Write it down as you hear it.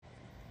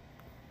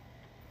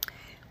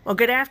Well,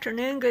 good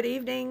afternoon, good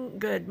evening,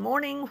 good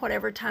morning,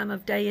 whatever time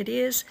of day it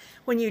is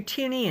when you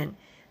tune in.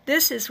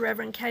 This is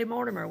Reverend Kay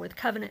Mortimer with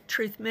Covenant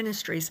Truth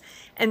Ministries,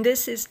 and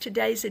this is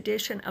today's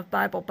edition of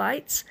Bible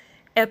Bites,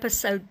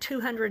 episode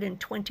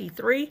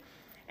 223.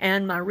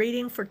 And my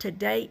reading for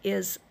today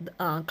is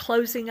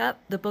closing up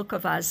the book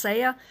of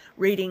Isaiah,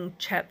 reading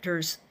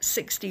chapters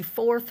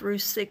 64 through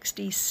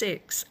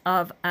 66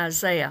 of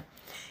Isaiah.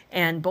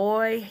 And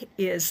boy,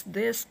 is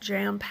this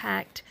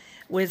jam-packed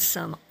with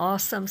some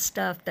awesome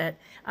stuff that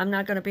I'm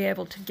not going to be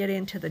able to get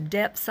into the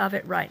depths of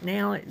it right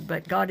now,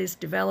 but God is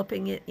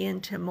developing it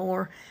into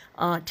more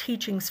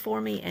teachings for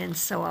me, and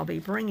so I'll be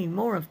bringing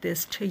more of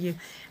this to you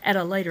at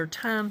a later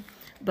time.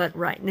 But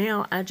right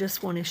now, I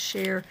just want to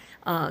share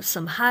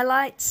some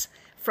highlights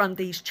from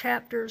these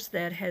chapters.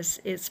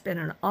 It's been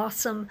an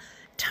awesome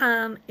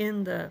time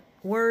in the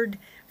Word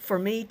for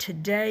me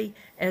today,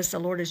 as the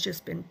Lord has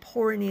just been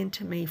pouring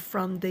into me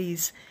from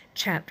these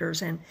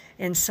chapters,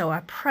 and so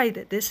I pray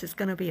that this is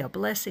going to be a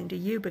blessing to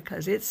you,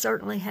 because it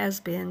certainly has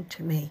been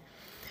to me.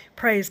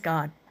 Praise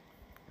God.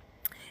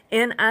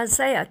 In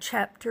Isaiah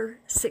chapter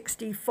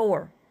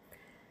 64,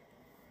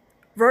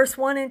 verse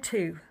 1 and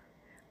 2,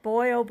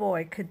 boy, oh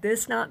boy, could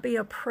this not be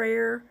a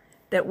prayer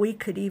that we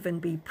could even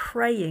be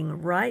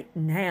praying right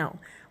now?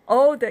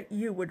 Oh, that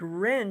you would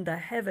rend the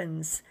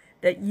heavens,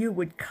 that you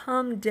would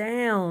come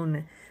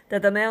down,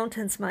 that the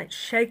mountains might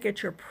shake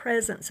at your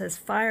presence as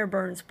fire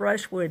burns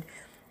brushwood,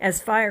 as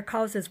fire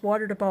causes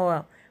water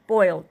to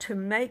boil, to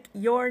make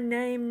your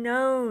name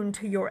known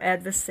to your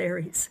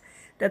adversaries,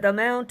 that the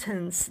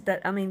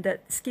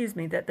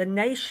that the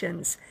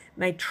nations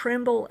may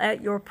tremble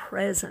at your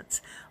presence.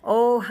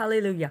 Oh,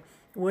 hallelujah.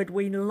 Would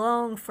we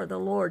long for the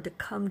Lord to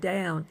come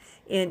down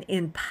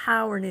in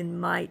power and in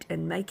might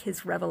and make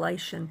his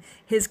revelation,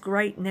 his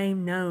great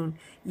name known?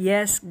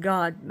 Yes,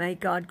 God, may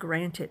God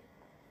grant it.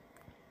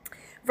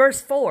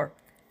 Verse 4,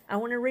 I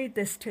want to read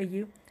this to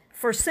you.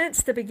 For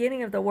since the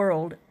beginning of the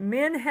world,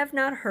 men have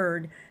not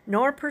heard,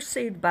 nor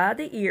perceived by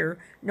the ear,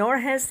 nor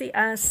has the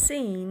eye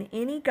seen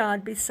any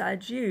God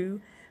besides you,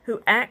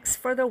 who acts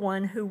for the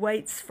one who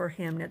waits for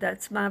him. Now,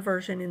 that's my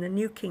version in the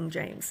New King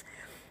James.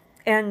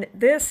 And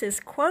this is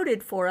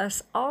quoted for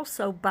us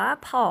also by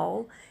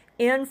Paul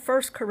in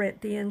 1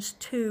 Corinthians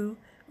 2,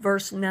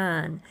 verse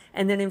 9.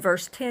 And then in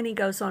verse 10, he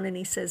goes on and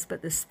he says,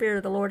 but the Spirit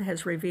of the Lord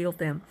has revealed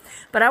them.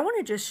 But I want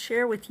to just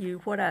share with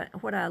you what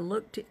I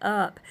looked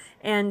up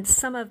and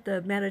some of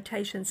the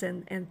meditations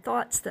and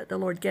thoughts that the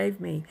Lord gave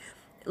me.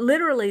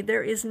 Literally,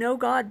 there is no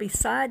God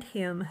beside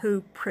him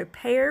who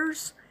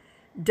prepares,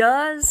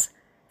 does,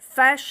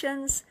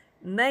 fashions,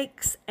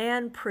 makes,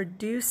 and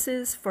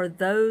produces for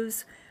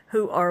those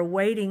who are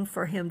waiting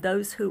for him,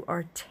 those who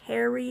are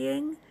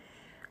tarrying,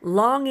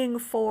 longing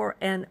for,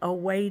 and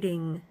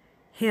awaiting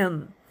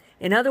him.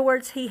 In other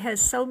words, he has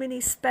so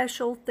many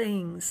special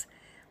things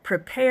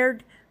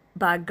prepared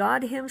by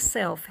God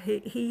himself.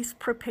 He's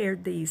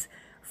prepared these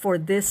for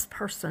this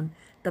person,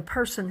 the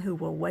person who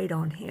will wait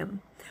on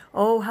him.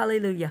 Oh,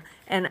 hallelujah.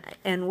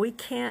 And we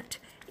can't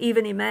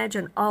even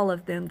imagine all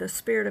of them. The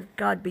Spirit of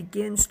God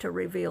begins to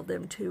reveal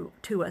them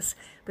to us.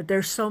 But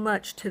there's so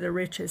much to the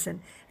riches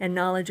and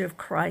knowledge of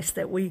Christ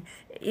that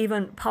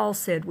even Paul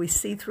said, we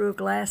see through a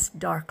glass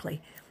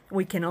darkly.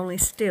 We can only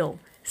still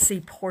see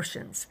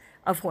portions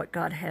of what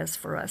God has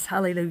for us.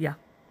 Hallelujah.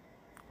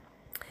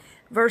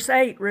 Verse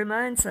 8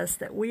 reminds us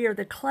that we are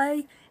the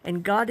clay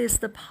and God is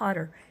the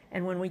potter.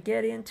 And when we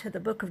get into the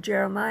book of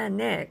Jeremiah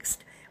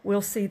next,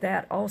 we'll see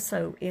that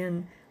also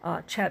in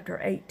chapter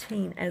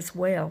 18 as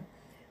well.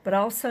 But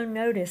also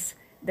notice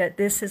that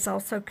this is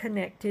also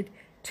connected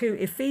to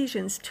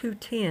Ephesians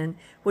 2:10,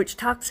 which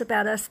talks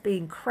about us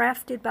being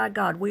crafted by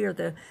God. We are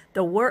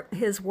the work,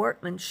 his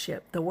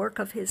workmanship, the work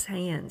of his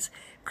hands,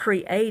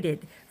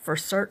 created for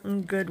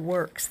certain good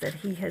works that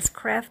he has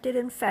crafted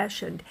and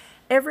fashioned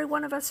every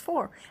one of us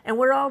for. And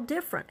we're all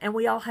different, and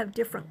we all have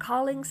different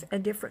callings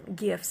and different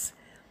gifts.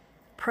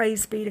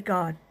 Praise be to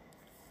God.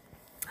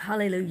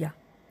 Hallelujah.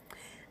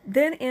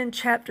 Then in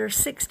chapter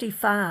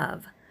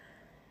 65,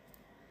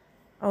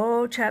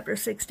 chapter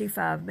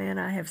 65, man,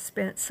 I have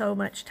spent so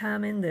much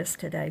time in this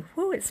today.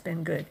 Whew, it's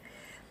been good.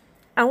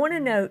 I want to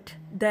note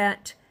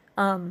that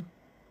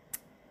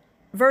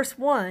verse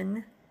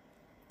 1,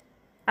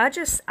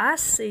 I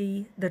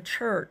see the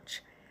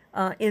church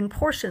in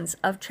portions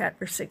of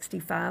chapter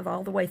 65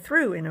 all the way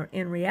through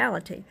in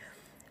reality.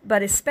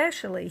 But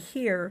especially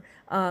here,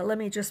 let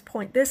me just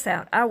point this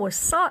out. I was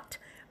sought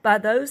by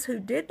those who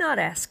did not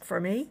ask for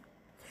me.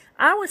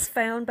 I was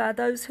found by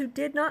those who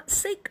did not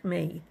seek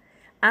me.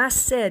 I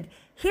said,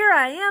 here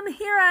I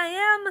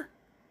am,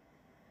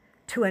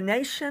 to a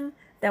nation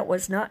that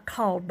was not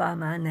called by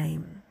my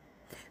name.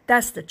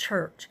 That's the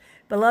church.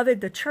 Beloved,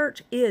 the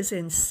church is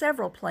in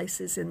several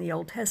places in the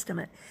Old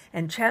Testament,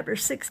 and chapter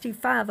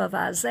 65 of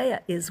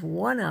Isaiah is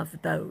one of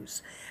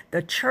those.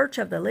 The church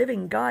of the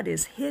living God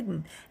is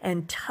hidden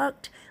and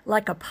tucked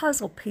like a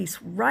puzzle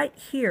piece right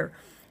here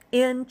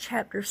in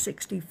chapter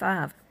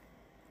 65.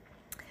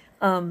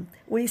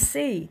 We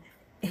see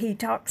he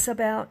talks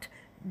about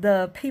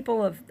the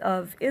people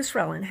of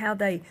Israel and how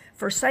they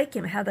forsake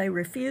him, how they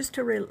refuse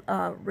to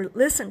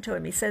listen to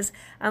him. He says,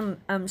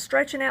 I'm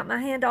stretching out my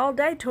hand all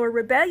day to a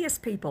rebellious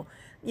people.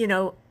 You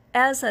know,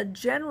 as a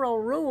general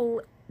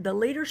rule, the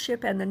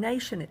leadership and the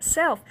nation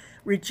itself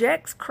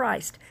rejects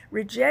Christ,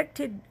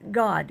 rejected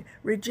God,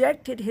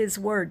 rejected his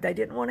word. They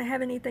didn't want to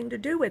have anything to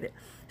do with it.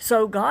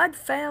 So God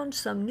found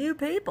some new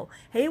people.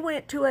 He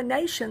went to a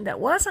nation that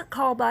wasn't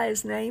called by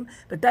his name,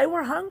 but they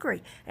were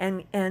hungry.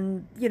 And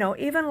you know,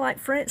 even like,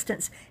 for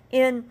instance,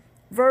 in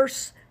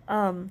verse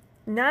 9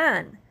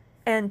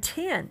 and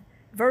 10,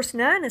 verse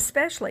 9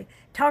 especially,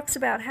 talks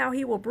about how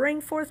he will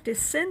bring forth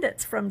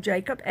descendants from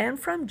Jacob and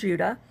from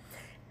Judah,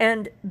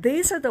 and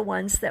these are the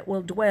ones that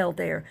will dwell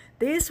there.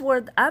 These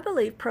were, I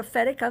believe,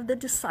 prophetic of the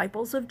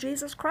disciples of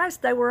Jesus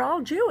Christ. They were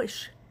all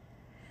Jewish.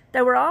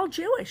 They were all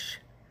Jewish.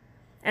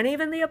 And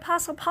even the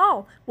Apostle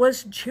Paul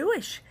was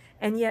Jewish.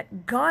 And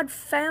yet God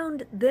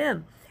found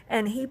them,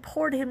 and he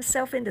poured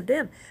himself into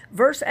them.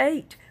 Verse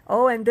 8,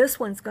 oh, and this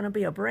one's going to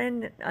be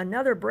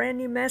another brand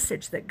new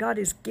message that God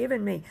has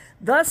given me.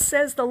 Thus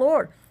says the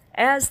Lord,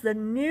 as the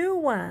new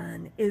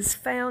wine is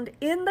found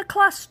in the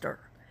cluster.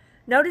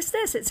 Notice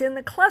this, it's in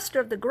the cluster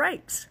of the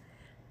grapes,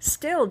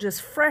 still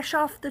just fresh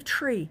off the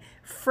tree,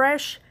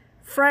 fresh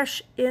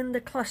in the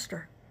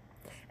cluster.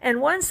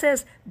 And one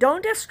says,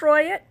 don't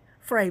destroy it,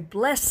 for a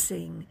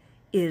blessing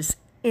is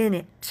in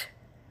it.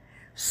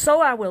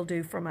 So I will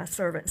do for my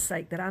servant's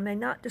sake, that I may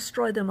not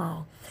destroy them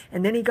all.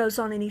 And then he goes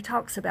on and he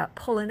talks about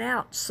pulling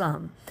out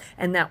some,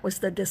 and that was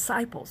the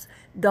disciples.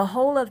 The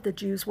whole of the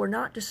Jews were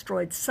not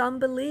destroyed. Some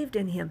believed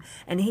in him.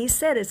 And he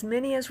said, as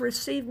many as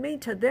received me,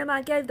 to them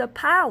I gave the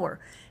power,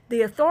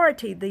 the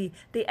authority, the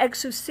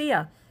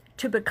exousia,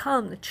 to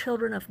become the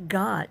children of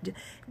God.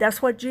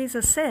 That's what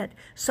Jesus said.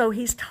 So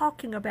he's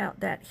talking about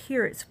that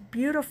here. It's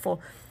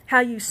beautiful how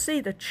you see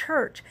the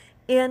church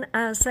in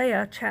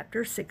Isaiah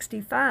chapter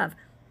 65.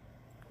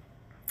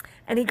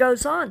 And he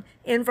goes on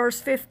in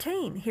verse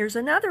 15. Here's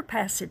another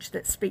passage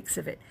that speaks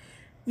of it.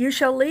 You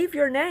shall leave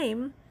your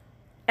name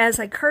as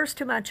a curse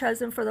to my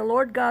chosen, for the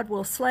Lord God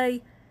will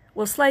slay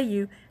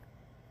you.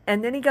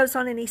 And then he goes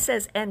on and he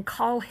says, and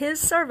call his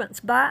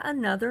servants by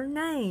another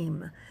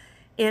name.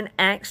 In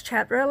Acts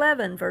chapter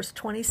 11, verse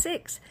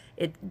 26,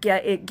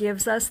 it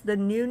gives us the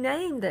new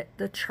name that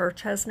the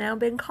church has now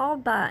been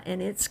called by, and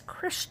it's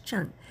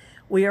Christian.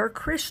 We are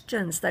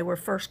Christians. They were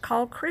first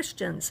called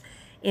Christians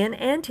in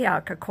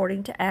Antioch,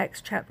 according to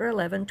Acts chapter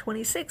 11,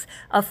 26,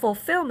 a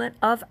fulfillment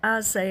of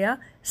Isaiah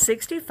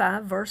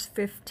 65, verse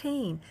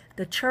 15.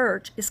 The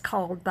church is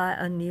called by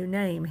a new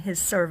name, his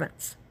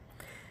servants.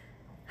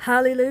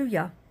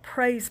 Hallelujah.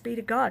 Praise be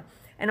to God.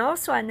 And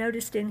also I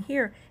noticed in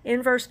here,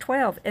 in verse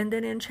 12, and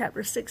then in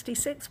chapter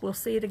 66, we'll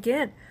see it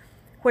again,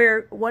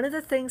 where one of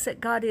the things that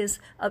God is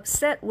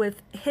upset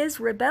with his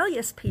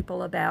rebellious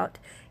people about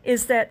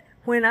is that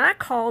when I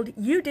called,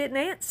 you didn't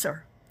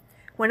answer.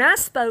 When I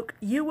spoke,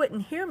 you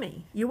wouldn't hear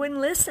me. You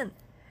wouldn't listen.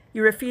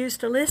 You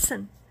refused to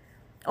listen.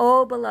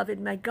 Oh, beloved,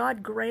 may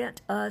God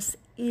grant us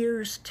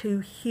ears to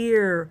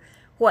hear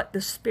what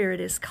the Spirit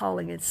is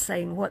calling and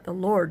saying, what the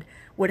Lord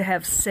would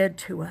have said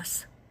to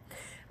us.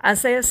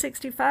 Isaiah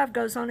 65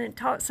 goes on and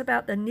talks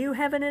about the new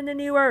heaven and the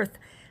new earth.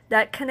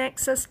 That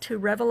connects us to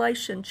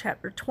Revelation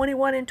chapter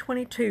 21 and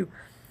 22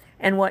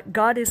 and what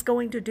God is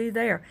going to do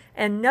there.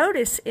 And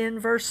notice in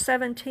verse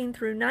 17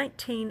 through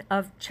 19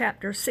 of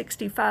chapter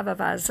 65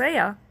 of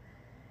Isaiah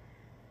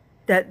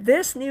that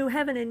this new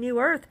heaven and new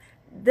earth,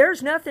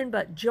 there's nothing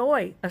but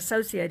joy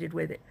associated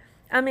with it.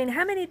 I mean,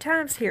 how many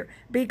times here?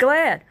 Be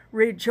glad,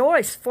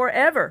 rejoice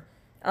forever.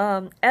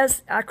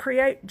 As I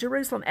create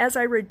Jerusalem as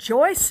a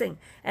rejoicing,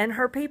 and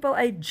her people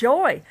a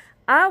joy.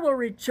 I will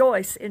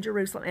rejoice in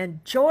Jerusalem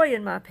and joy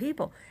in my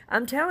people.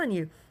 I'm telling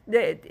you,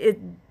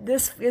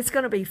 it's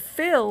going to be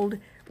filled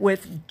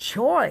with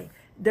joy.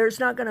 There's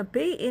not going to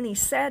be any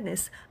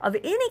sadness of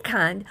any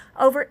kind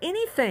over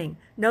anything.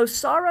 No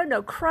sorrow,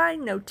 no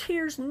crying, no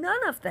tears,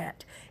 none of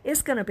that.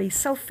 It's going to be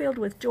so filled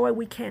with joy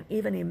we can't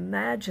even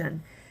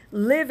imagine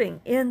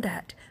living in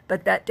that.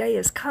 But that day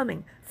is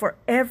coming for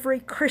every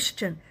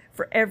Christian,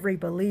 for every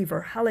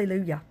believer.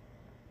 Hallelujah.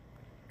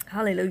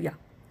 Hallelujah.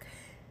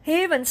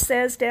 He even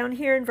says down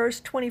here in verse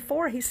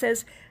 24, he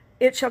says,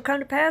 it shall come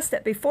to pass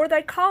that before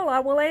they call, I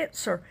will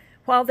answer.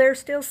 While they're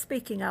still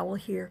speaking, I will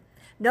hear.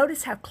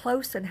 Notice how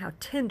close and how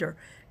tender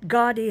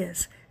God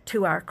is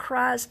to our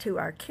cries, to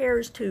our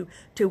cares, to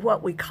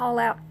what we call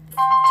out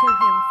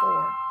to him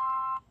for.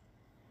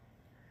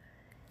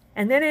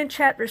 And then in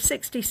chapter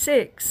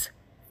 66,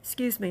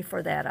 excuse me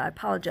for that, I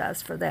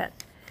apologize for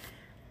that.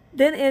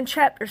 Then in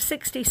chapter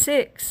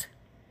 66,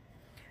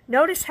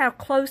 notice how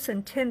close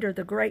and tender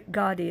the great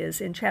God is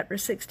in chapter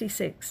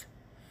 66.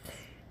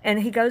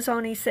 And he goes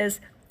on, he says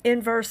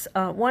in verse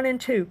 1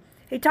 and 2,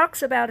 he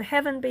talks about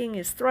heaven being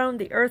his throne,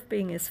 the earth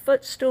being his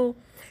footstool.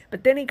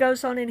 But then he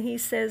goes on and he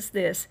says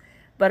this,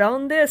 but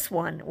on this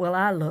one will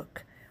I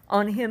look,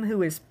 on him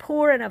who is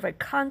poor and of a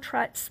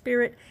contrite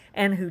spirit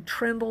and who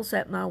trembles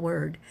at my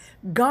word.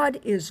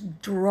 God is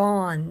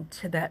drawn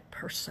to that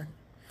person.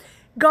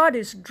 God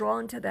is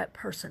drawn to that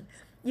person.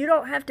 You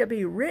don't have to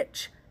be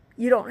rich.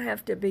 You don't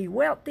have to be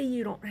wealthy.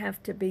 You don't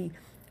have to be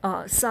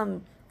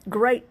some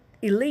great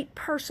elite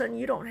person.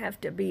 You don't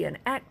have to be an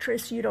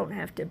actress. You don't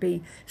have to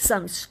be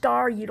some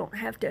star. You don't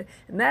have to.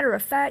 Matter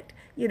of fact,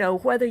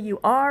 whether you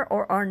are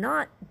or are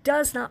not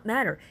does not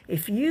matter.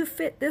 If you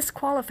fit this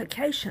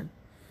qualification,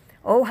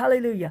 oh,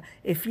 hallelujah,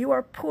 if you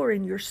are poor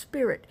in your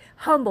spirit,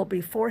 humble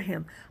before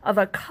Him, of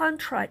a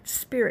contrite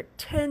spirit,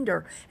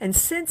 tender and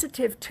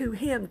sensitive to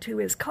Him, to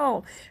His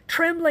call,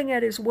 trembling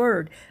at His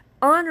word,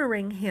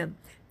 honoring Him,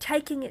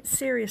 taking it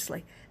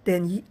seriously,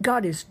 then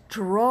God is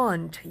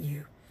drawn to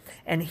you.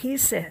 And He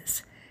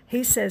says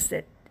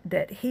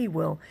that He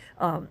will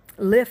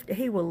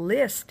He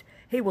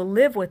will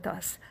live with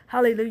us.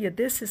 Hallelujah.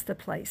 This is the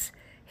place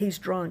He's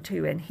drawn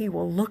to, and He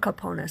will look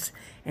upon us,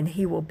 and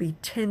He will be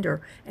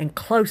tender and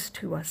close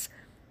to us.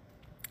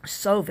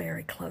 So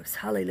very close.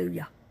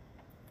 Hallelujah.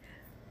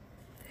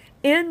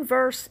 In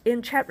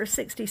chapter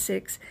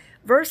 66,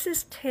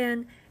 verses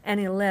 10 and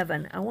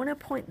 11, I want to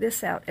point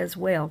this out as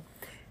well.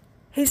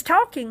 He's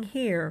talking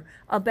here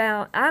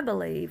about, I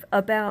believe,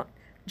 about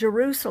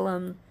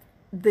Jerusalem,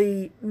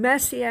 the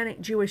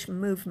Messianic Jewish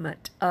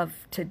movement of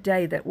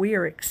today that we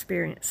are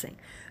experiencing.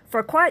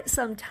 For quite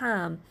some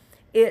time,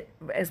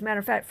 as a matter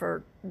of fact,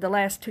 for the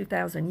last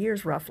 2,000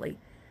 years roughly,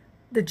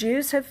 the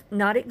Jews have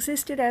not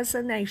existed as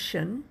a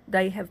nation.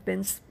 They have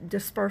been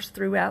dispersed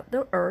throughout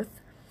the earth.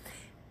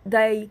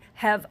 They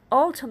have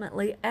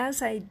ultimately,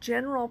 as a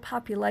general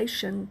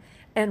population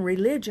and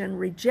religion,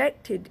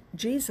 rejected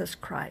Jesus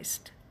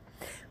Christ.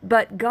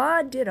 But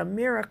God did a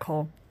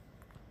miracle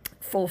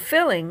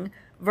fulfilling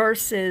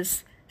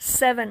verses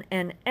 7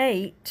 and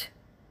 8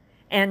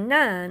 and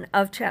 9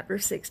 of chapter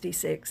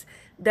 66,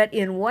 that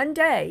in one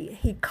day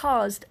He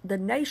caused the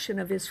nation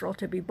of Israel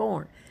to be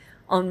born.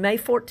 On May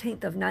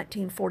 14th of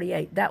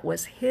 1948, that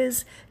was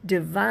His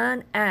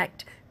divine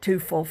act to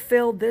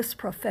fulfill this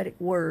prophetic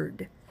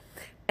word.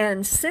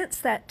 And since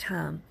that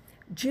time,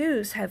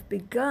 Jews have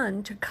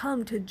begun to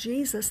come to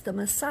Jesus the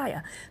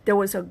Messiah. There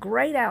was a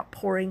great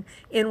outpouring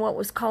in what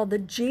was called the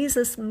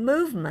Jesus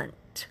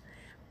movement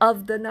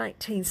of the late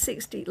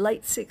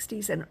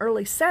 60s and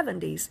early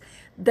 70s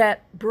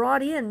that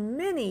brought in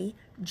many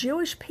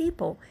Jewish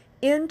people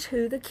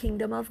into the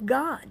kingdom of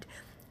God.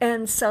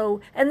 And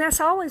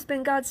that's always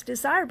been God's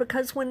desire,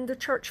 because when the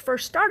church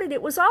first started,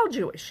 it was all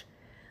Jewish.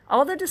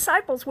 All the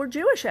disciples were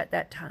Jewish at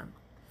that time.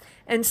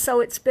 And so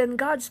it's been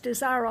God's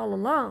desire all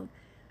along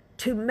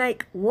to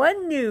make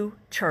one new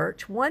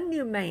church, one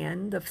new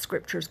man, the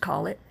scriptures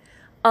call it,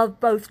 of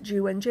both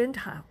Jew and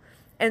Gentile.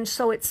 And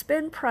so it's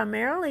been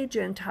primarily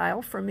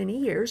Gentile for many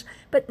years,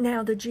 but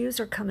now the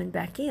Jews are coming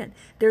back in.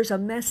 There's a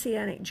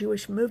Messianic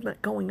Jewish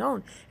movement going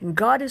on, and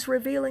God is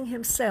revealing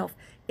Himself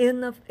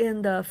in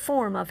the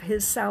form of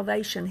His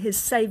salvation, His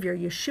Savior,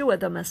 Yeshua,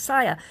 the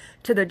Messiah,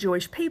 to the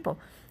Jewish people.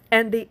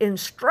 And the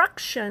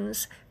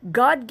instructions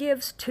God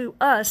gives to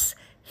us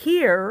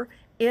here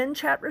in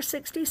chapter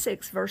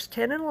 66, verse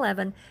 10 and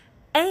 11,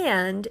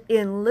 and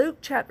in Luke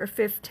chapter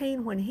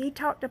 15, when He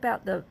talked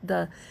about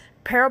the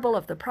parable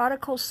of the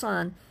prodigal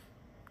son,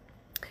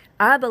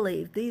 I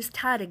believe these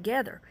tie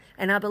together.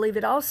 And I believe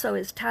it also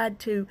is tied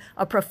to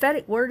a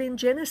prophetic word in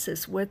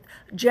Genesis with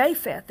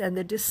Japheth and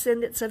the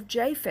descendants of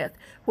Japheth,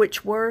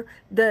 which were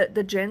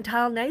the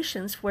Gentile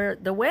nations, where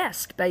the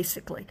West,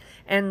 basically.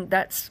 And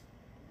that's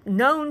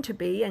known to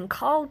be and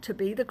called to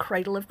be the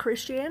cradle of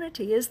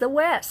Christianity, is the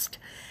West.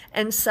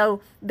 And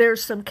so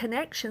there's some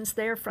connections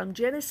there from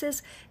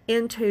Genesis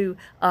into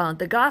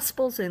the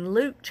Gospels in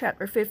Luke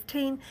chapter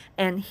 15,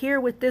 and here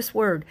with this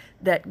word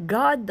that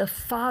God the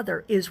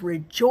Father is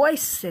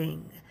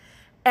rejoicing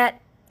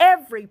at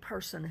every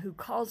person who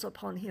calls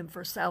upon Him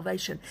for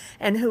salvation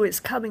and who is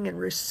coming and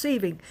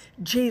receiving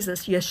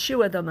Jesus,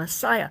 Yeshua the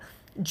Messiah.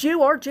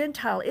 Jew or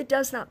Gentile, it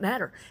does not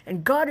matter.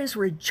 And God is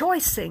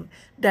rejoicing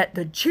that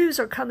the Jews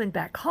are coming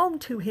back home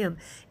to Him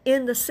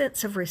in the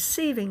sense of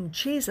receiving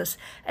Jesus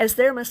as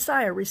their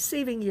Messiah,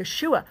 receiving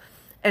Yeshua.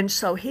 And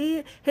so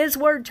His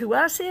word to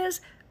us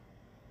is,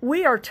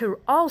 we are to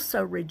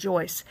also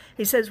rejoice.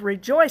 He says,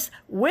 rejoice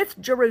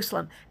with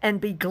Jerusalem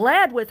and be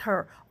glad with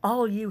her,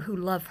 all you who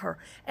love her.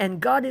 And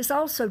God is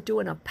also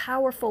doing a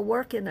powerful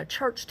work in the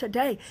church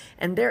today.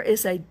 And there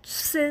is a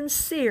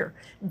sincere,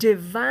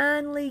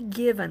 divinely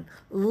given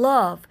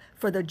love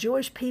for the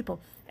Jewish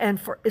people and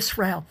for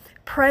Israel.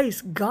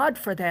 Praise God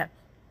for that.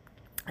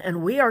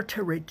 And we are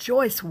to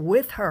rejoice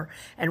with her,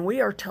 and we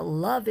are to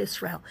love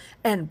Israel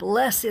and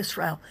bless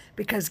Israel,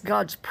 because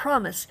God's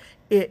promise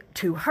it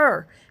to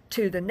her,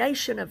 to the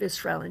nation of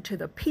Israel, and to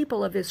the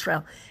people of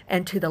Israel,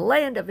 and to the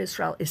land of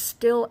Israel is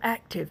still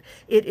active.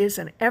 It is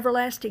an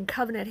everlasting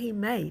covenant He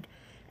made.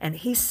 And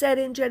He said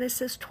in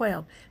Genesis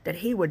 12 that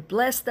He would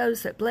bless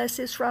those that bless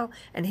Israel,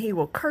 and He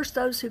will curse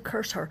those who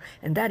curse her.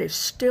 And that is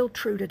still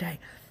true today.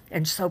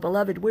 And so,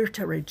 beloved, we're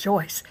to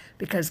rejoice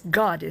because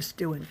God is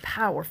doing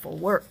powerful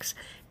works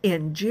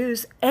in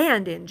Jews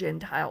and in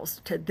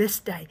Gentiles to this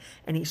day.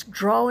 And He's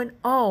drawing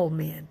all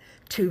men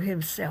to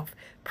Himself.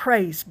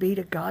 Praise be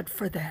to God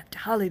for that.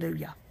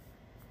 Hallelujah.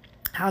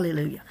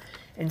 Hallelujah.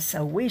 And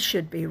so we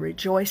should be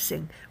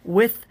rejoicing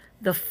with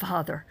the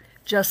Father,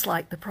 just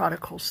like the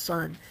prodigal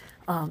son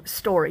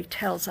story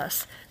tells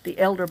us. The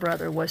elder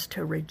brother was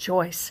to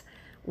rejoice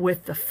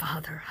with the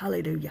Father.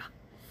 Hallelujah.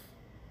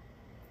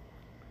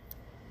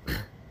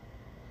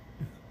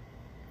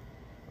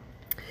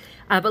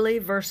 I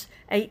believe verse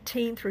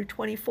 18 through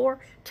 24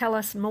 tell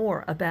us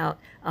more about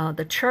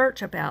the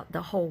church, about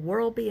the whole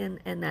world being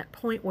in that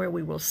point where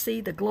we will see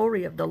the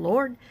glory of the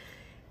Lord.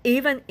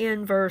 Even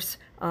in verse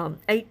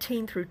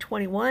 18 through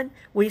 21,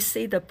 we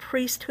see the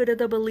priesthood of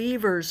the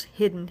believers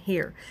hidden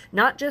here.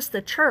 Not just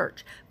the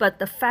church, but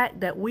the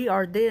fact that we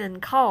are then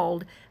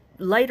called,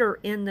 later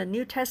in the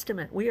New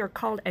Testament, we are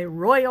called a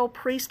royal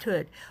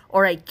priesthood,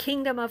 or a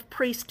kingdom of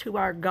priests to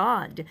our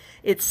God.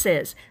 It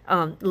says,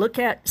 look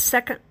at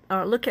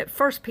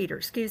 1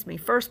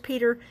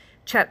 Peter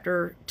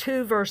chapter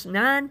 2, verse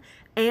 9,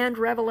 and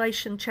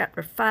Revelation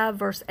chapter 5,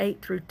 verse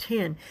 8 through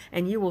 10.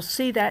 And you will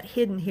see that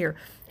hidden here.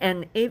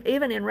 And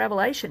even in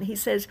Revelation, he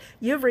says,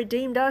 you've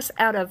redeemed us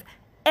out of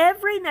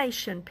every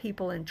nation,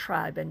 people, and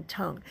tribe and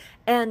tongue,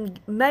 and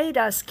made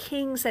us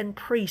kings and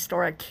priests,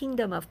 or a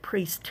kingdom of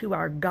priests to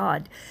our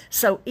God.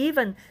 So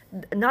even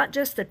not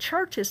just the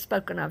church is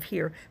spoken of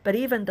here, but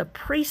even the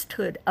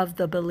priesthood of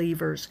the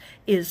believers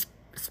is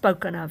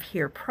spoken of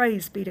here.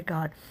 Praise be to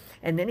God.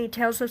 And then he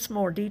tells us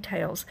more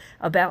details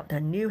about the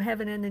new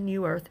heaven and the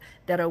new earth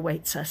that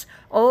awaits us.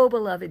 Oh,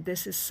 beloved,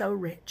 this is so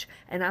rich.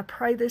 And I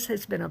pray this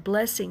has been a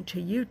blessing to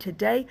you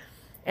today.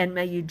 And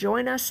may you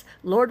join us,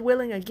 Lord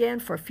willing, again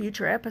for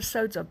future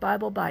episodes of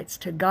Bible Bites.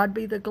 To God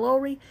be the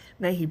glory.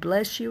 May he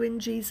bless you in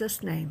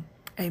Jesus' name.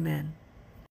 Amen.